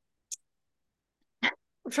 I'm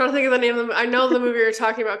trying to think of the name of the. I know the movie you're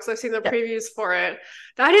talking about because I've seen the Yeah, previews for it.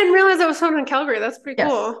 I didn't realize it was filmed in Calgary. That's pretty yes,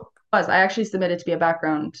 cool. was. I actually submitted to be a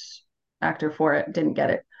background actor for it, didn't get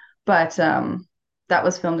it. But that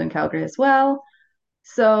was filmed in Calgary as well.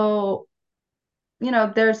 So,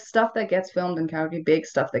 there's stuff that gets filmed in Calgary, big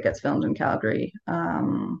stuff that gets filmed in Calgary.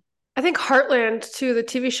 I think Heartland too, the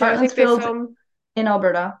TV show. I Heartland's think they filmed film. in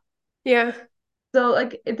Alberta. Yeah. So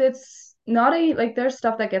like it's not a like there's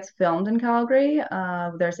stuff that gets filmed in Calgary.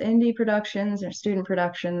 There's indie productions, there's student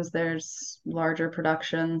productions, there's larger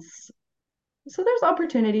productions. So there's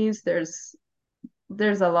opportunities. There's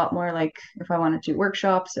a lot more like if I wanted to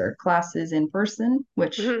workshops or classes in person,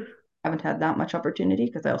 which Hmm. I haven't had that much opportunity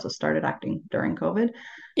because I also started acting during COVID.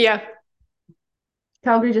 Yeah.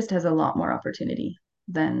 Calgary just has a lot more opportunity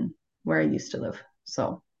than where I used to live.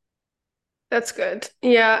 So, That's good.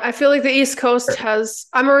 Yeah, I feel like the East Coast has.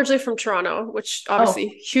 I'm originally from Toronto, which oh obviously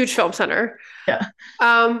huge film center. yeah.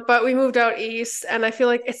 But we moved out east, and I feel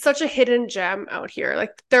like it's such a hidden gem out here.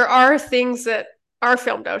 Like there are things that are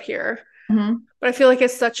filmed out here, Hmm. but I feel like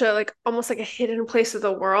it's such a like almost like a hidden place of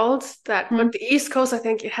the world that. Hmm. But the East Coast, I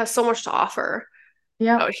think it has so much to offer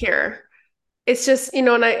Yeah. out here. It's just, and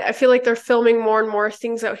I feel like they're filming more and more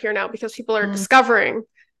things out here now because people are Mm. discovering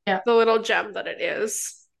Yeah. the little gem that it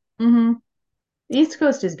is. Hmm. The East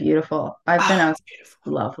Coast is beautiful. I've been Oh, out. it's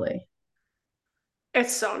beautiful. Lovely.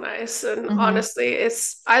 It's so nice. And Hmm. honestly,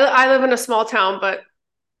 I live in a small town, but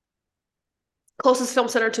closest film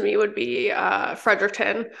center to me would be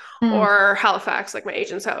Fredericton Mm. or Halifax, like my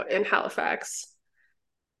agent's out in Halifax.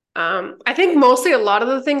 I think mostly a lot of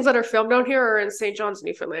the things that are filmed down here are in St. John's,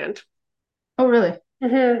 Newfoundland. Oh, really?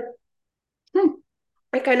 Hmm. Hmm.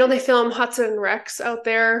 Like I know they film Hudson Rex out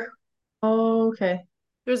there. Okay.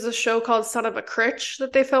 There's a show called Son of a Critch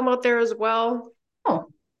that they film out there as well. Oh,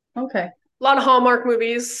 okay. A lot of Hallmark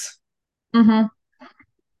movies. Hmm.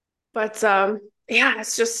 But yeah,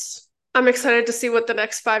 it's just I'm excited to see what the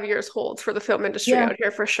next 5 years holds for the film industry Yeah. out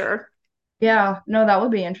here for sure. Yeah. No, that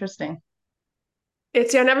would be interesting.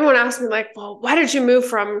 It's yeah, and everyone asks me like, well, why did you move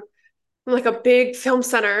from like a big film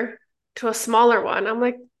center to a smaller one? I'm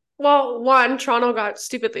like, well, one, Toronto got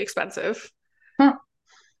stupidly expensive. Huh.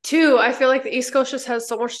 Two, I feel like the East Coast just has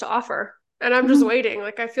so much to offer. And I'm just Hmm. waiting.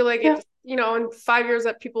 Like I feel like Yeah. in 5 years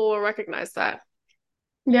that people will recognize that.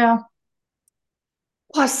 Yeah.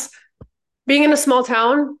 Plus, being in a small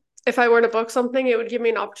town, if I were to book something, it would give me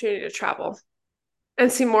an opportunity to travel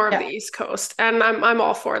and see more of the Yeah. East Coast. And I'm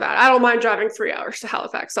all for that. I don't mind driving 3 hours to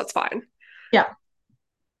Halifax. That's fine. Yeah.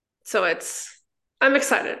 So I'm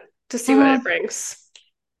excited to see what it Hmm. brings.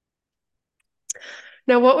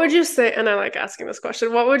 Now, what would you say, and I like asking this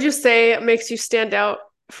question, what would you say makes you stand out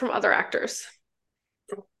from other actors?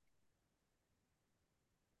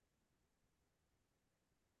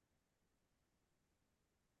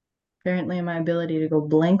 Apparently, my ability to go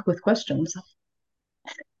blank with questions.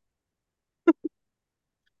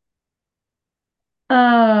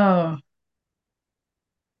 Oh,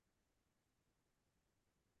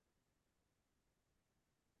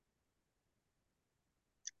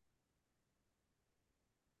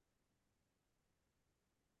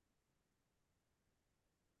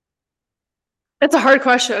 It's a hard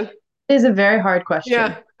question. it is a very hard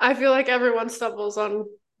Yeah, question. I feel like everyone stumbles on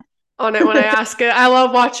it when I ask it. I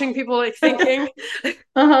love watching people like thinking.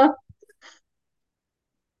 Uh-huh.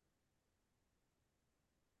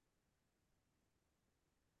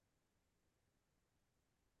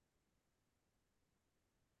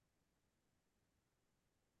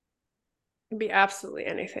 It'd be absolutely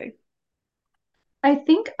anything. I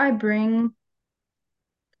think I bring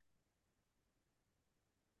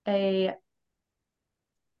a,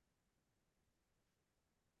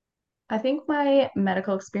 I think my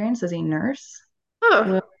medical experience as a nurse Huh.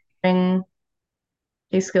 will bring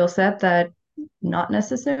a skill set that not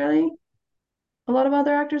necessarily a lot of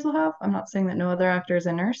other actors will have. I'm not saying that no other actor is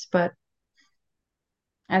a nurse, but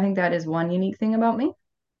I think that is one unique thing about me.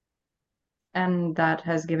 And that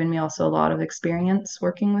has given me also a lot of experience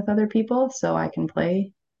working with other people. So I can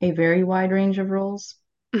play a very wide range of roles,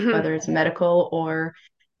 Hmm. whether it's medical or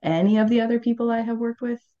any of the other people I have worked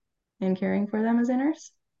with in caring for them as a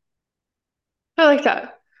nurse. I like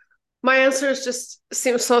that. My answer is just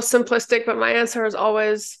seems so simplistic, but my answer is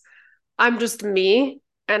always I'm just me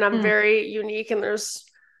and I'm Mm, very unique and there's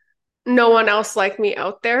no one else like me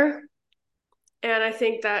out there. And I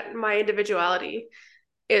think that my individuality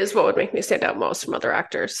is what would make me stand out most from other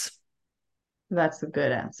actors. that's a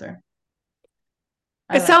good answer.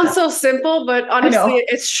 I It like sounds that. so simple, but I honestly, know.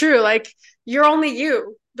 it's true. Like, you're only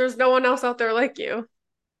you. There's no one else out there like you.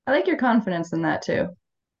 I like your confidence in that too.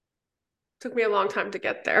 Took me a long time to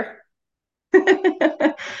get there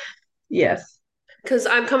Yes. because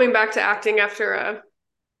I'm coming back to acting after a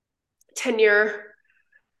 10-year,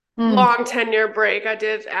 Mm, long 10-year break. I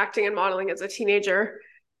did acting and modeling as a teenager.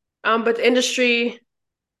 But the industry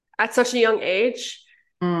at such a young age,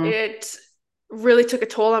 mm, it really took a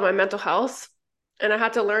toll on my mental health. And I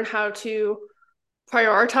had to learn how to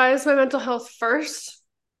prioritize my mental health first.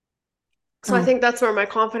 So I mm, think that's where my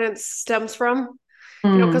confidence stems from.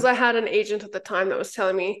 mm, Because I had an agent at the time that was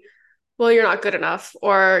telling me, well, you're not good enough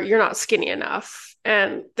or you're not skinny enough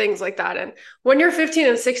and things like that. And when you're 15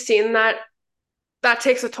 and 16, that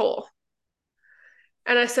takes a toll.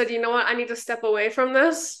 And I said, you know what? I need to step away from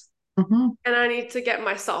this mhm, and I need to get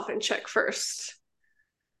myself in check first.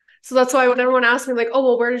 So that's why when everyone asks me, like, oh,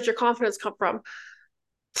 well, where did your confidence come from?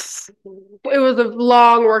 It was a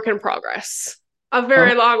long work in progress, a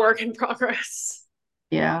oh, very long work in progress.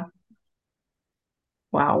 yeah.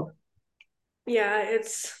 Wow. Yeah,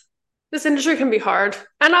 this industry can be hard.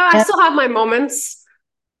 And I And still have my moments,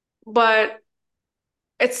 but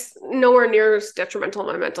it's nowhere near as detrimental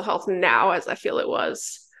to my mental health now as I feel it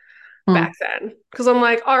was mm, back then. Because I'm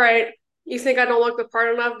like, all right, you think I don't look the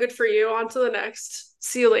part enough? Good for you. On to the next.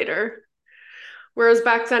 See you later. Whereas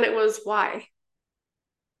back then it was why.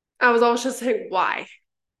 I was always just saying why.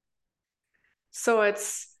 So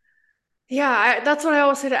yeah, that's what I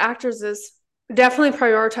always say to actors is definitely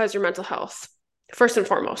prioritize your mental health first and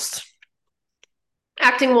foremost.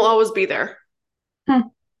 Acting will always be there.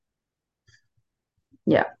 mm,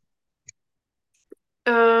 yeah.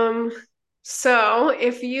 Um, so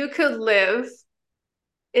if you could live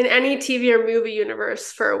in any TV or movie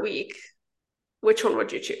universe for a week, which one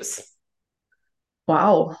would you choose?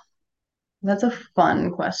 Wow. That's a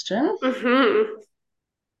fun question. Mm-hmm.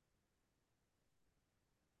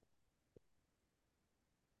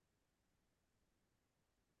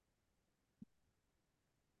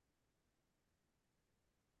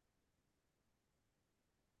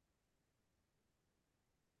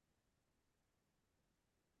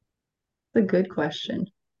 It's a good question.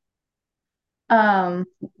 Um,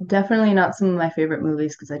 Definitely not some of my favorite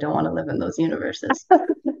movies because I don't want to live in those universes.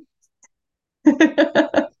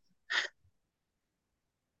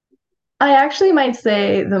 I actually might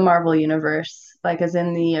say the Marvel universe, like as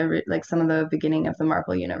in like some of the beginning of the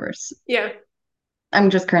Marvel universe. Yeah, I'm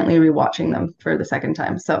just currently rewatching them for the second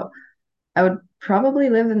time, so I would probably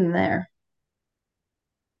live in there.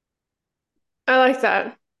 I like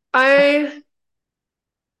that. I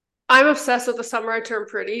I'm obsessed with The Summer I Turned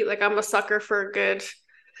Pretty. Like I'm a sucker for a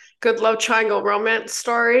good love triangle romance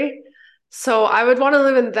story. So I would want to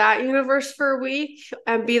live in that universe for a week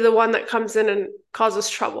and be the one that comes in and causes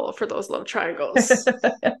trouble for those love triangles.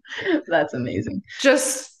 That's amazing.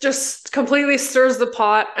 Just completely stirs the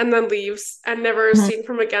pot and then leaves and never is Mhm. seen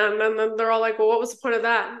from again. And then they're all like, "Well, what was the point of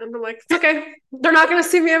that?" And I'm like, "It's okay. They're not going to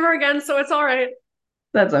see me ever again, so it's all right."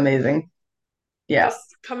 That's amazing. Yeah,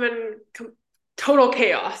 Just come in total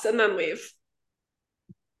chaos and then leave.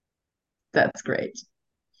 that's great.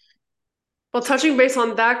 Well, touching base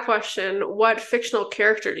on that question, what fictional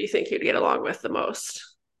character do you think you'd get along with the most?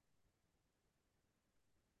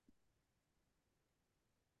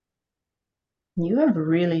 You have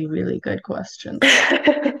really, really good questions.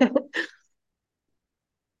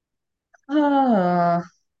 Ah,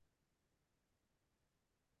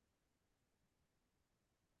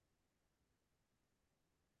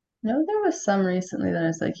 no, there was some recently that I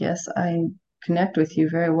was like, yes, I connect with you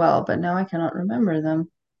very well, but now I cannot remember them.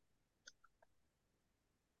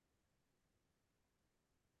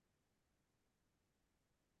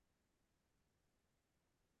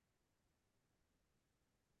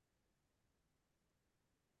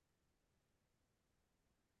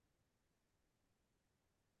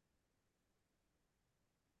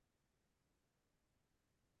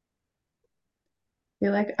 I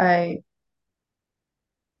feel like I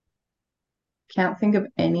can't think of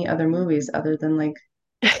any other movies other than like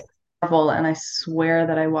Marvel, and I swear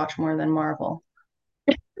that I watch more than Marvel.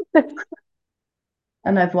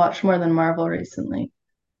 And I've watched more than Marvel recently.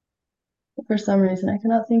 For some reason, I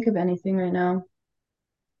cannot think of anything right now.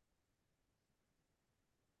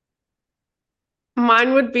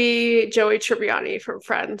 Mine would be Joey Tribbiani from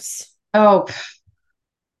Friends. Oh,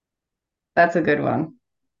 that's a good one.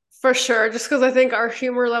 For sure, just because I think our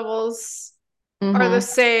humor levels are the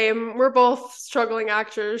Mm-hmm. same. We're both struggling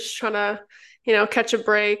actors trying to, catch a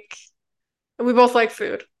break. And we both like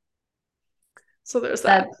food. So there's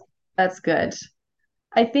that. That's that's good.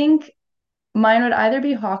 I think mine would either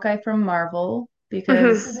be Hawkeye from Marvel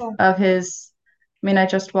because Mhm. of his, I mean, I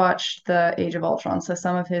just watched the Age of Ultron, so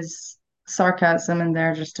some of his sarcasm and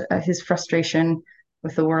there, just his frustration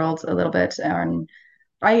with the world a little bit. And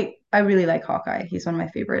I really like Hawkeye. He's one of my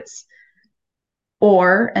favorites.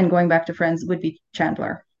 Or, and going back to Friends, would be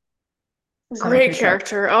Chandler. Some of Great his sarcasm.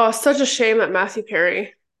 character. Oh, such a shame that Matthew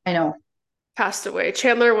Perry I know. passed away.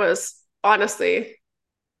 Chandler was honestly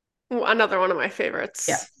another one of my Yeah.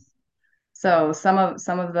 favorites. So some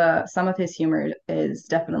of his humor is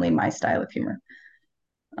definitely my style of humor.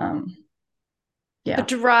 Um, The yeah.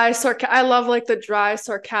 dry I love like the dry,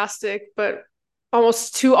 sarcastic, but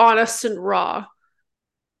almost too honest and raw.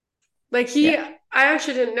 Like Yeah. I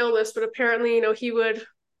actually didn't know this, but apparently, he would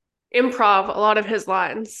improv a lot of his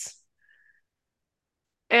lines.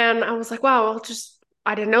 And I was like, wow,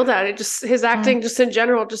 I didn't know that. His acting just in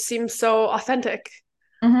general just seems so authentic.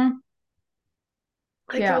 Mm-hmm.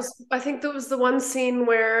 Like Yeah. I think there was the one scene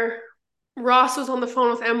where Ross was on the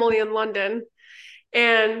phone with Emily in London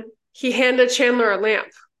and he handed Chandler a lamp.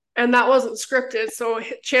 And that wasn't scripted. So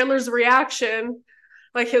Chandler's reaction,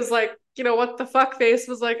 like his what the fuck face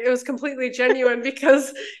was like, it was completely genuine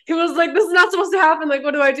because he was like, this is not supposed to happen. Like,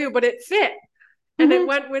 what do I do? But it fit. And it Mm-hmm.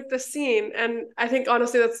 went with the scene. And I think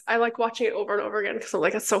honestly I like watching it over and over again because I'm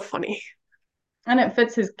like, it's so funny. And it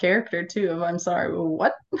fits his character too. Of I'm sorry,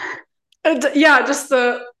 what? And yeah, just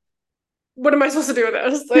the what am I supposed to do with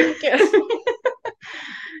this? Like, yeah.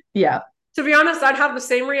 Yeah. To be honest, I'd have the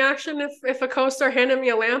same reaction if a co-star handed me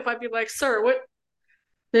a lamp. I'd be like, "Sir, what?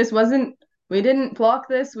 This wasn't, we didn't block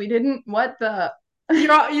this. We didn't, what the?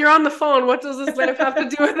 You're on the phone. What does this lamp have to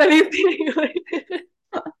do with anything?"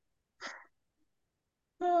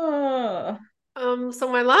 Oh.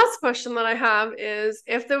 So my last question that I have is,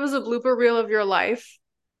 if there was a blooper reel of your life,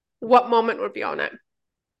 what moment would be on it?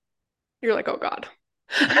 You're like, oh God.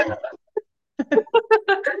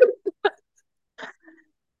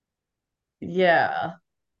 Yeah.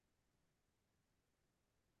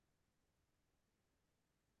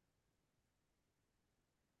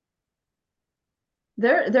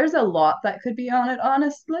 There's a lot that could be on it,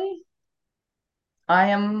 honestly. I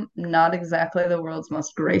am not exactly the world's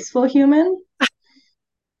most graceful human.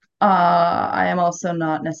 I am also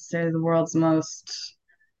not necessarily the world's most,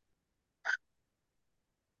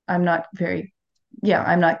 I'm not very, yeah,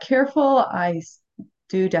 I'm not careful.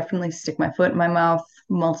 Do definitely stick my foot in my mouth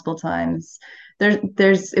multiple times.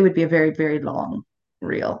 It would be a very, very long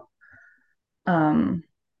reel. Um,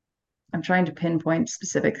 I'm trying to pinpoint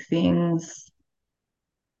specific things.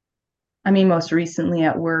 I mean, most recently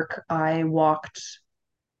at work, I walked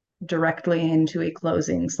directly into a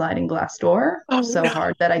closing sliding glass door Oh so no.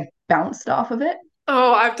 hard that I bounced off of it.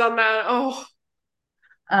 Oh, I've done that. Oh,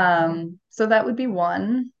 So that would be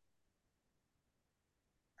one.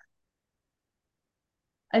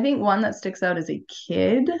 I think one that sticks out as a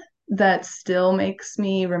kid that still makes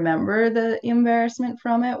me remember the embarrassment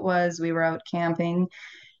from it was we were out camping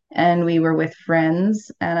and we were with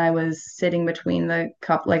friends and I was sitting between the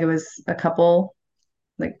couple, like it was a couple,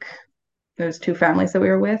 like there was two families that we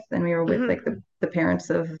were with and we were with Hmm. like the parents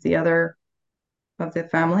of the other of the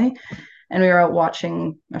family and we were out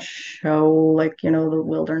watching a show, like, the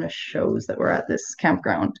wilderness shows that were at this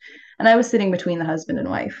campground. And I was sitting between the husband and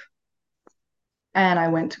wife. And I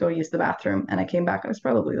went to go use the bathroom and I came back. I was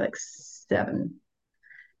probably like 7.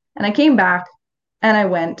 And I came back and I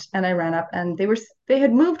went and I ran up and they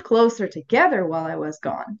had moved closer together while I was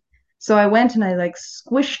gone. So I went and I like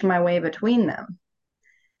squished my way between them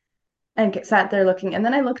and sat there looking. And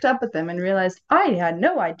then I looked up at them and realized I had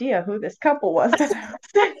no idea who this couple was that I was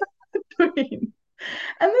sitting between.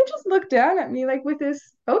 And they just looked down at me like with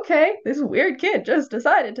this, okay, this weird kid just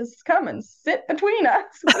decided to come and sit between us.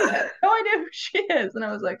 We have no idea who she is. And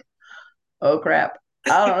I was like, oh crap,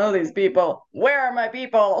 I don't know these people. Where are my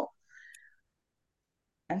people?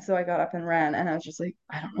 And so I got up and ran and I was just like,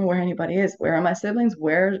 I don't know where anybody is. Where are my siblings?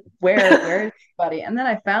 Where is everybody? And then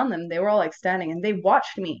I found them. They were all like standing and they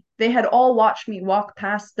watched me. They had all watched me walk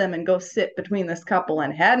past them and go sit between this couple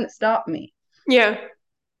and hadn't stopped me. Yeah.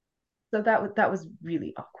 So that was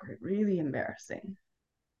really awkward, really embarrassing.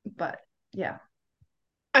 But yeah.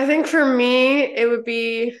 I think for me, it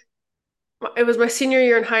was my senior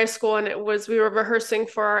year in high school, and we were rehearsing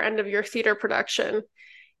for our end of year theater production.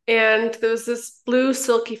 And there was this blue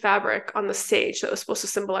silky fabric on the stage that was supposed to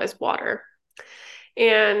symbolize water.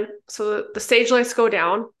 And so the stage lights go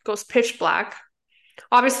down, goes pitch black.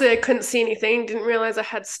 Obviously, I couldn't see anything, didn't realize I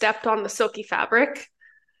had stepped on the silky fabric.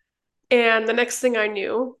 And the next thing I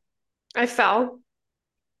knew, I fell.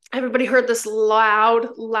 Everybody heard this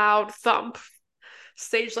loud, loud thump.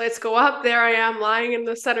 Stage lights go up. There I am lying in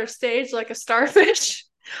the center stage like a starfish,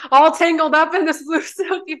 all tangled up in this blue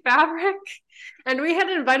silky fabric. And we had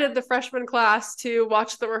invited the freshman class to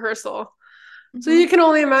watch the rehearsal. So you Mm-hmm. can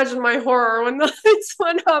only imagine my horror when the lights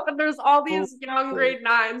went up and there's all Oh, these young grade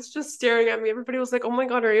nines just staring at me. Everybody was like, "Oh my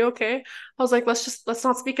God, are you okay?" I was like, let's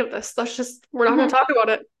not speak of this. We're not gonna mm-hmm. talk about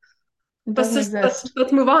it. It doesn't exist.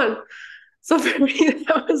 Let's move on." So for me,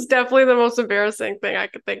 that was definitely the most embarrassing thing I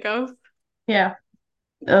could think of. Yeah.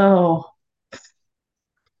 Oh.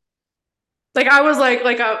 Like I was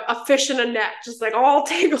like a fish in a net, just like all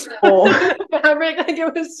tangled up Oh. in the fabric. Like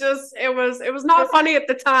it was not funny at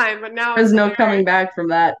the time, but now There's it's no coming hilarious. back from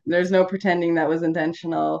that. There's no pretending that was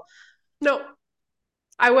intentional. No,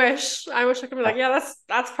 I wish I could be like, yeah,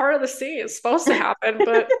 that's part of the scene. It's supposed to happen,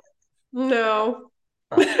 but no.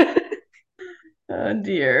 Oh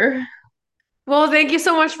dear. Well, thank you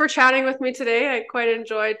so much for chatting with me today. I quite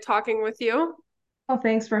enjoyed talking with you. Well,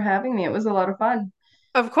 thanks for having me. It was a lot of fun.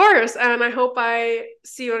 Of course, and I hope I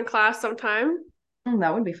see you in class sometime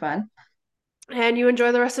That would be fun. and you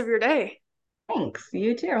enjoy the rest of your day. Thanks.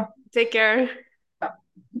 You too. Take care.